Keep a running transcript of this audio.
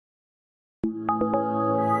Hello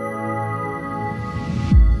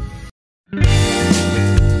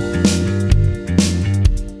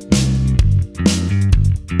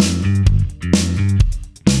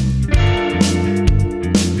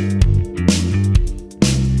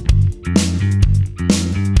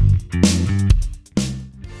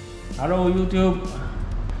YouTube.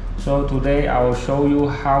 So today I will show you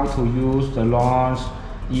how to use the launch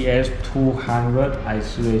ES200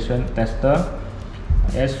 isolation tester.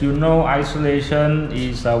 As you know, isolation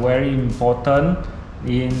is very important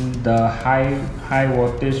in the high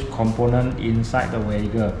voltage component inside the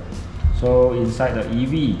vehicle, so inside the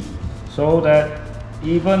EV, so that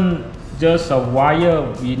even just a wire,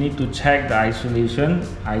 we need to check the isolation,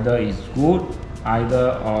 either it's good,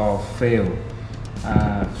 either or fail.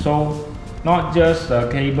 So not just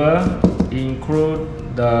the cable, include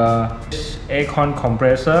the aircon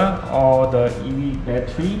compressor or the EV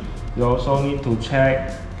battery. You also need to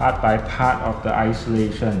check part by part of the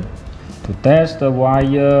isolation. To test the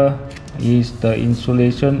wire, is the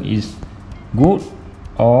insulation is good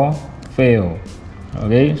or fail.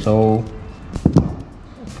 Okay, so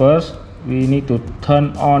first we need to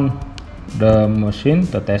turn on the machine,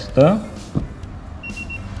 the tester.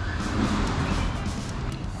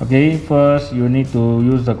 Okay, first you need to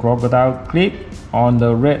use the crocodile clip on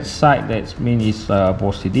the red side, that means it's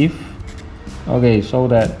positive. Okay, so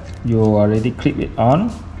that you already clip it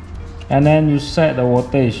on, and then you set the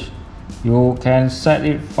voltage. You can set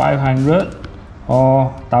it 500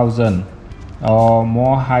 or 1000 or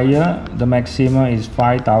more higher. The maximum is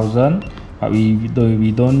 5000, but we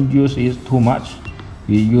don't use it too much.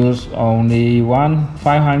 We use only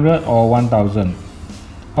 500 or 1000.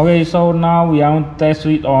 Okay, so now we are going to test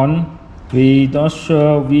it on. We not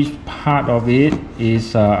sure which part of it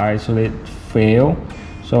is isolate fail,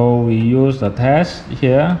 so we use the test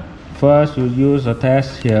here. First you use the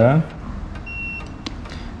test here,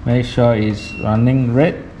 make sure it's running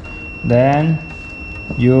red, then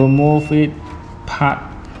you move it part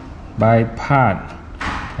by part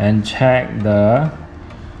and check the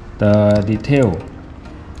detail,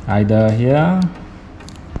 either here,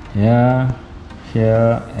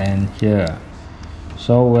 here and here.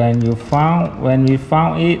 So when we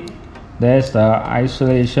found it, there's the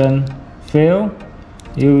isolation fail.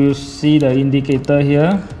 You will see the indicator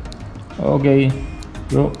here. Okay,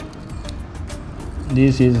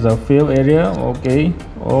 this is the fail area. Okay,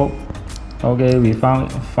 okay, we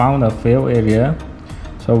found the fail area,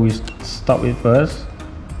 so we stop it first.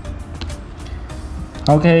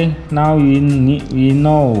 Okay, now we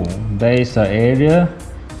know there is an area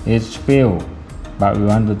it's failed, but we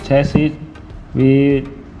want to test it with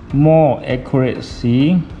more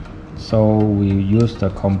accuracy, so we use the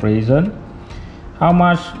comparison. How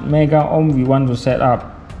much mega ohm we want to set up?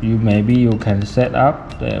 Maybe you can set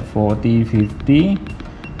up the 40, 50.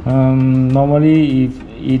 Normally, if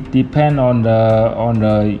it depends on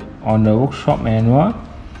the workshop manual,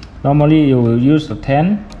 normally you will use the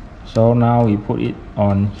 10. So now we put it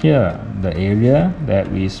on here, the area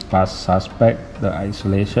that we suspect the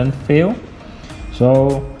isolation fail.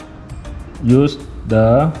 So use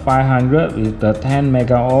the 500 with the 10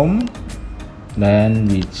 mega ohm, then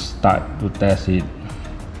we start to test it.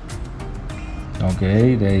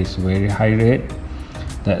 Okay, there is very high rate,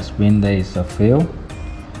 that means there is a fail.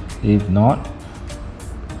 If not,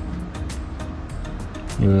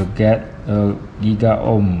 you will get a giga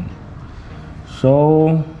ohm.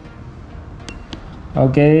 So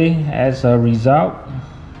okay, as a result,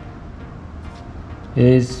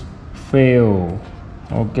 is fail.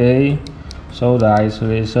 Okay, so the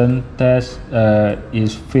isolation test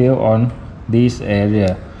is failed on this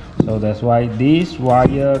area, so that's why this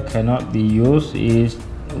wire cannot be used, is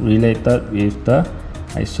related with the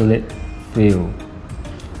isolate fail.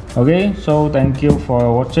 Okay, so thank you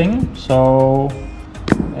for watching. So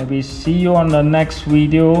maybe see you on the next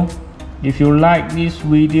video. If you like this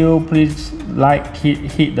video, please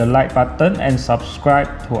hit the like button and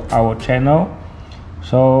subscribe to our channel,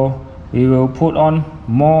 so we will put on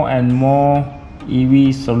more and more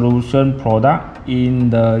EV solution product in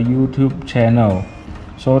the YouTube channel.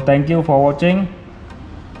 So thank you for watching.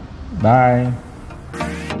 Bye.